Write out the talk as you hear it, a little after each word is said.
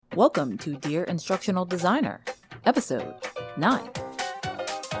Welcome to Dear Instructional Designer, Episode 9.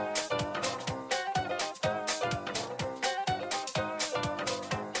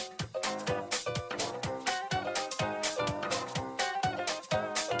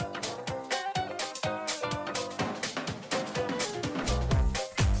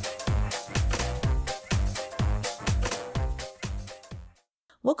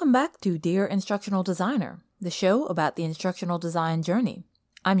 Welcome back to Dear Instructional Designer, the show about the instructional design journey.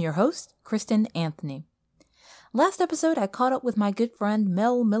 I'm your host, Kristen Anthony. Last episode, I caught up with my good friend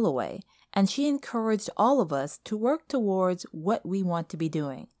Mel Milloway, and she encouraged all of us to work towards what we want to be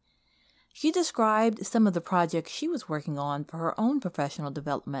doing. She described some of the projects she was working on for her own professional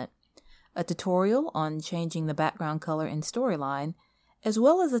development, a tutorial on changing the background color in Storyline, as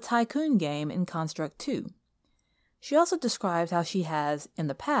well as a tycoon game in Construct 2. She also describes how she has, in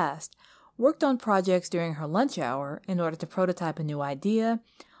the past, worked on projects during her lunch hour in order to prototype a new idea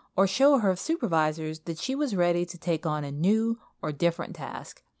or show her supervisors that she was ready to take on a new or different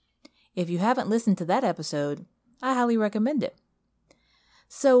task. If you haven't listened to that episode, I highly recommend it.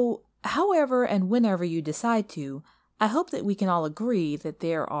 So, however and whenever you decide to, I hope that we can all agree that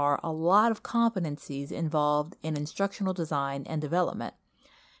there are a lot of competencies involved in instructional design and development.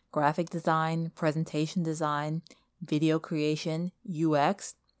 Graphic design, presentation design, video creation,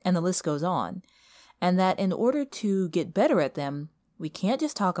 UX, and the list goes on. And that in order to get better at them, we can't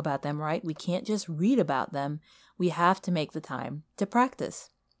just talk about them, right? We can't just read about them. We have to make the time to practice.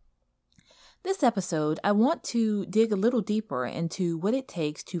 This episode, I want to dig a little deeper into what it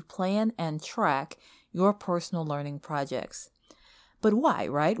takes to plan and track your personal learning projects. But why,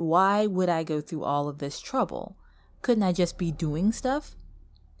 right? Why would I go through all of this trouble? Couldn't I just be doing stuff?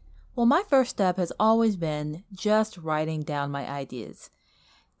 Well, my first step has always been just writing down my ideas.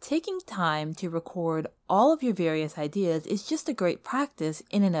 Taking time to record all of your various ideas is just a great practice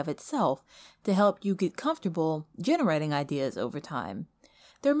in and of itself to help you get comfortable generating ideas over time.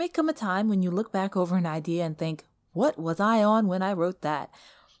 There may come a time when you look back over an idea and think, what was I on when I wrote that?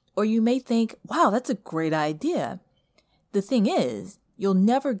 Or you may think, wow, that's a great idea. The thing is, you'll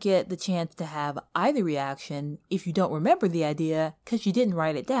never get the chance to have either reaction if you don't remember the idea because you didn't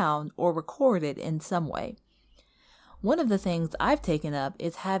write it down or record it in some way. One of the things I've taken up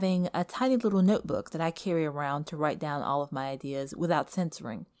is having a tiny little notebook that I carry around to write down all of my ideas without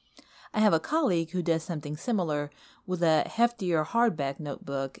censoring. I have a colleague who does something similar with a heftier hardback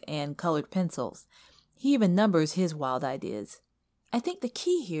notebook and colored pencils. He even numbers his wild ideas. I think the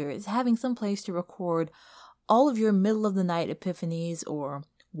key here is having some place to record all of your middle-of-the-night epiphanies or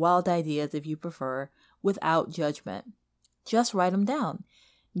wild ideas, if you prefer, without judgment. Just write them down.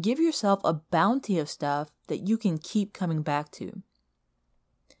 Give yourself a bounty of stuff that you can keep coming back to.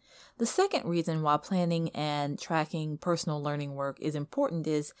 The second reason why planning and tracking personal learning work is important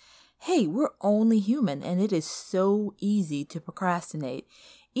is, hey, we're only human, and it is so easy to procrastinate,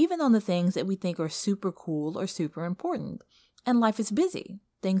 even on the things that we think are super cool or super important. And life is busy.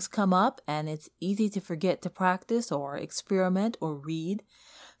 Things come up and it's easy to forget to practice or experiment or read.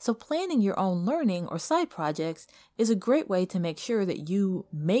 So planning your own learning or side projects is a great way to make sure that you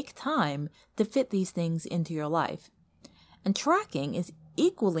make time to fit these things into your life. And tracking is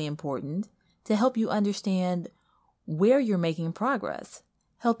equally important to help you understand where you're making progress,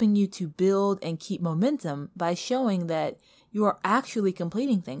 helping you to build and keep momentum by showing that you are actually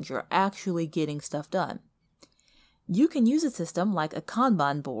completing things, you're actually getting stuff done. You can use a system like a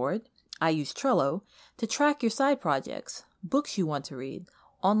Kanban board, I use Trello, to track your side projects, books you want to read,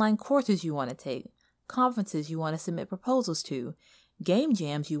 online courses you want to take, conferences you want to submit proposals to, game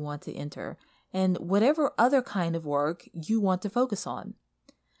jams you want to enter, and whatever other kind of work you want to focus on.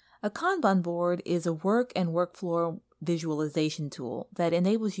 A Kanban board is a work and workflow visualization tool that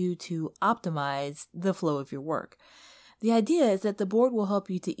enables you to optimize the flow of your work. The idea is that the board will help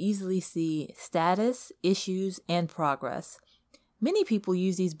you to easily see status, issues, and progress. Many people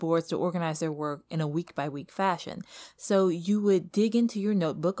use these boards to organize their work in a week-by-week fashion. So you would dig into your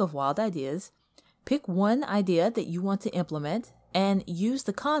notebook of wild ideas, pick one idea that you want to implement, and use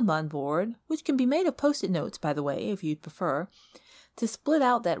the Kanban board, which can be made of Post-it notes, by the way, if you'd prefer, to split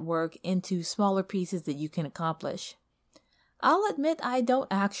out that work into smaller pieces that you can accomplish. I'll admit I don't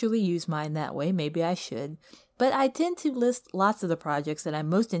actually use mine that way, maybe I should, but I tend to list lots of the projects that I'm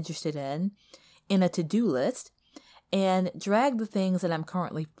most interested in a to-do list and drag the things that I'm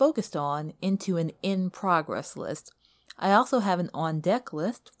currently focused on into an in-progress list. I also have an on-deck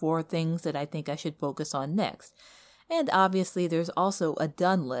list for things that I think I should focus on next. And obviously there's also a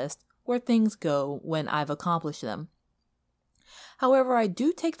done list where things go when I've accomplished them. However, I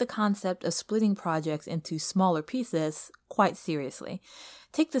do take the concept of splitting projects into smaller pieces quite seriously.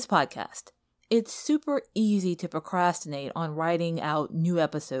 Take this podcast. It's super easy to procrastinate on writing out new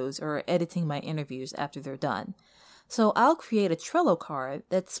episodes or editing my interviews after they're done. So I'll create a Trello card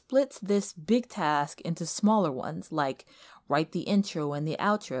that splits this big task into smaller ones, like write the intro and the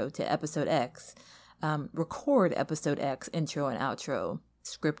outro to episode X, record episode X intro and outro,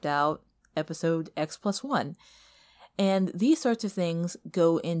 script out episode X+1. And these sorts of things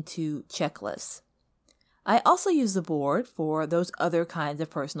go into checklists. I also use the board for those other kinds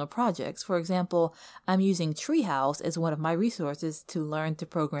of personal projects. For example, I'm using Treehouse as one of my resources to learn to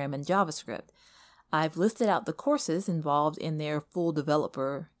program in JavaScript. I've listed out the courses involved in their full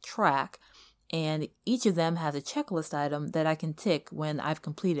developer track, and each of them has a checklist item that I can tick when I've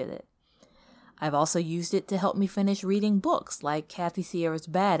completed it. I've also used it to help me finish reading books like Kathy Sierra's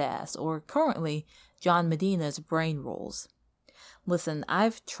Badass or currently John Medina's Brain Rules. Listen,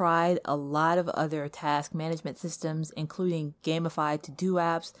 I've tried a lot of other task management systems, including gamified to-do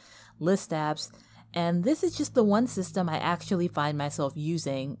apps, list apps, and this is just the one system I actually find myself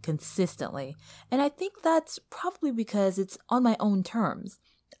using consistently. And I think that's probably because it's on my own terms.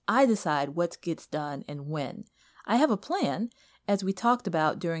 I decide what gets done and when. I have a plan, as we talked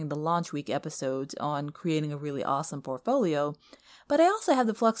about during the launch week episodes on creating a really awesome portfolio, but I also have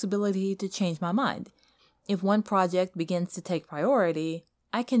the flexibility to change my mind. If one project begins to take priority,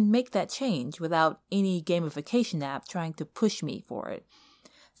 I can make that change without any gamification app trying to push me for it.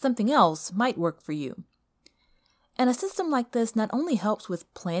 Something else might work for you. And a system like this not only helps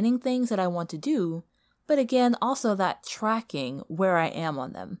with planning things that I want to do, but again, also that tracking where I am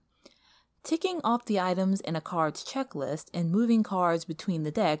on them. Ticking off the items in a card's checklist and moving cards between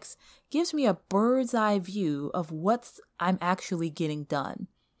the decks gives me a bird's eye view of what I'm actually getting done.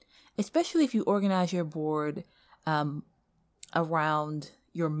 Especially if you organize your board around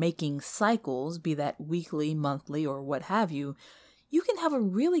your making cycles, be that weekly, monthly, or what have you, you can have a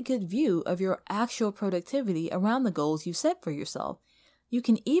really good view of your actual productivity around the goals you set for yourself. You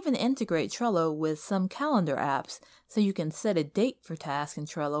can even integrate Trello with some calendar apps so you can set a date for tasks in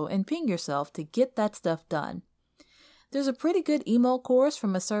Trello and ping yourself to get that stuff done. There's a pretty good email course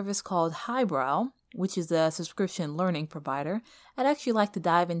from a service called Highbrow, which is a subscription learning provider. I'd actually like to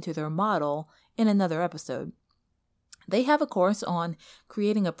dive into their model in another episode. They have a course on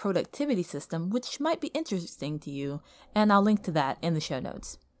creating a productivity system, which might be interesting to you, and I'll link to that in the show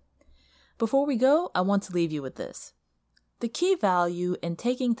notes. Before we go, I want to leave you with this. The key value in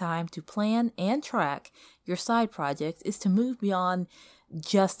taking time to plan and track your side projects is to move beyond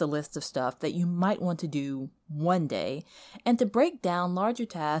just a list of stuff that you might want to do one day, and to break down larger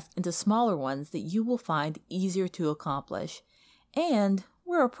tasks into smaller ones that you will find easier to accomplish. And,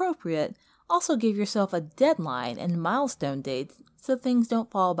 where appropriate, also give yourself a deadline and milestone dates so things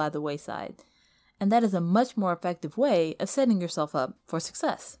don't fall by the wayside. And that is a much more effective way of setting yourself up for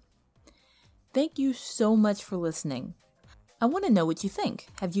success. Thank you so much for listening. I want to know what you think.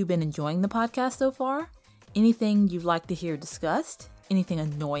 Have you been enjoying the podcast so far? Anything you'd like to hear discussed? Anything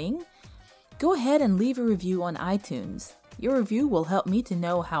annoying? Go ahead and leave a review on iTunes. Your review will help me to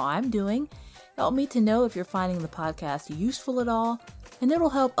know how I'm doing, help me to know if you're finding the podcast useful at all, and it'll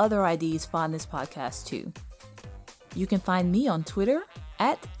help other IDs find this podcast too. You can find me on Twitter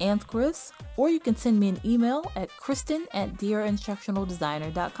 @AnthChris, or you can send me an email at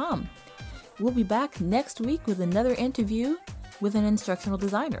kristen@dearinstructionaldesigner.com. We'll be back next week with another interview with an instructional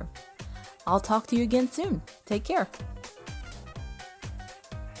designer. I'll talk to you again soon. Take care.